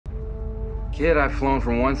Kid, I've flown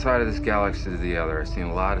from one side of this galaxy to the other. I've seen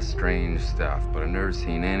a lot of strange stuff, but I've never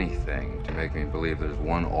seen anything to make me believe there's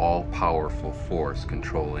one all-powerful force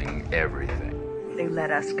controlling everything. They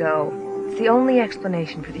let us go. It's the only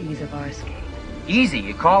explanation for the ease of our escape. Easy?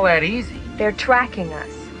 You call that easy? They're tracking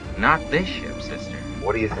us. Not this ship, sister.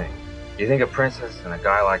 What do you think? You think a princess and a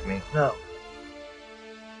guy like me? No.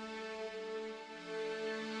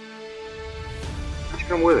 Why don't you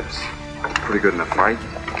come with us? Pretty good in a fight.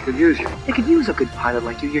 Could use you. They could use a good pilot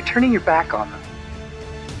like you. You're turning your back on them.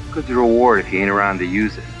 Good reward if you ain't around to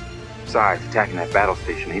use it. Besides, attacking that battle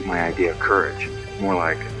station ain't my idea of courage. More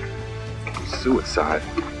like suicide.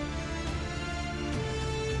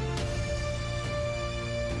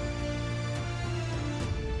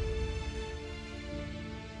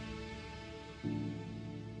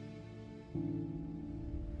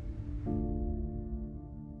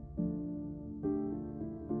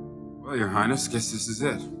 Well, Your Highness, guess this is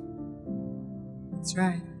it. That's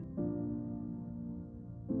right.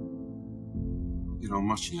 Get all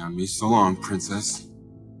mushy on me. So long, Princess.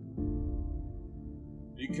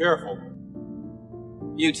 Be careful.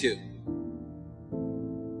 You too.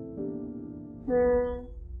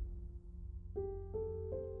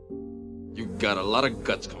 You've got a lot of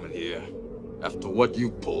guts coming here after what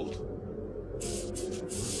you pulled.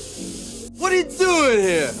 What are you doing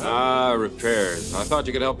here? Ah, repairs. I thought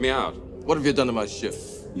you could help me out. What have you done to my ship?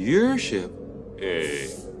 Your ship? Hey,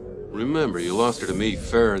 remember, you lost her to me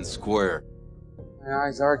fair and square. My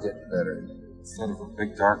eyes are getting better. Instead of a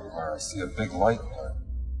big dark blur, I see a big light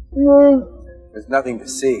blur. There's nothing to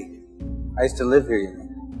see. I used to live here, you know.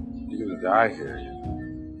 You're gonna die here.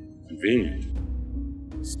 You convenient.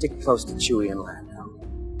 Stick close to Chewie and Lando.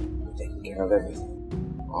 We're taking care of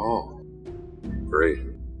everything. Oh, great.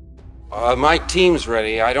 My team's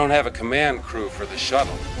ready. I don't have a command crew for the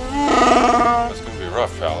shuttle. That's gonna be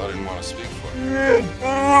rough, pal. I didn't want to speak for you.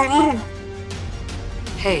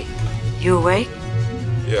 Hey, you awake?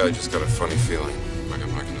 Yeah, I just got a funny feeling. Like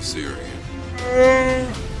I'm not gonna see her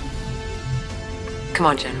again. Come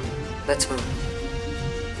on, General. Let's move.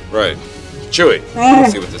 Right. Chewie,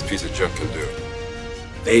 let's see what this piece of junk can do.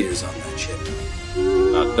 Vader's on that ship.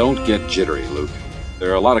 Now, don't get jittery, Luke.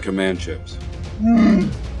 There are a lot of command ships.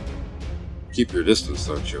 Keep your distance,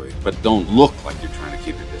 though, Chewie. But don't look like you're trying to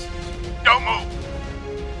keep your distance. Don't move!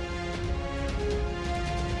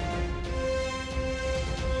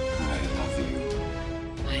 I love you.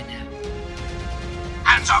 I know.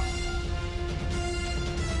 Hands up!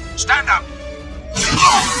 Stand up!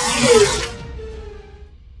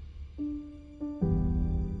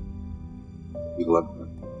 You love her.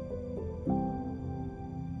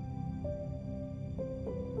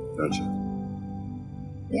 Don't you?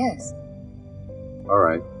 Yes. All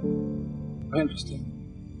right. I understand.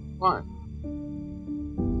 Fine.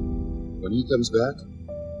 When he comes back,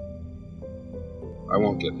 I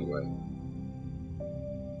won't get in the way.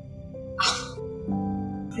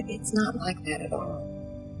 But it's not like that at all.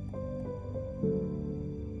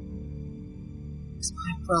 It's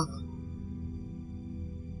my brother.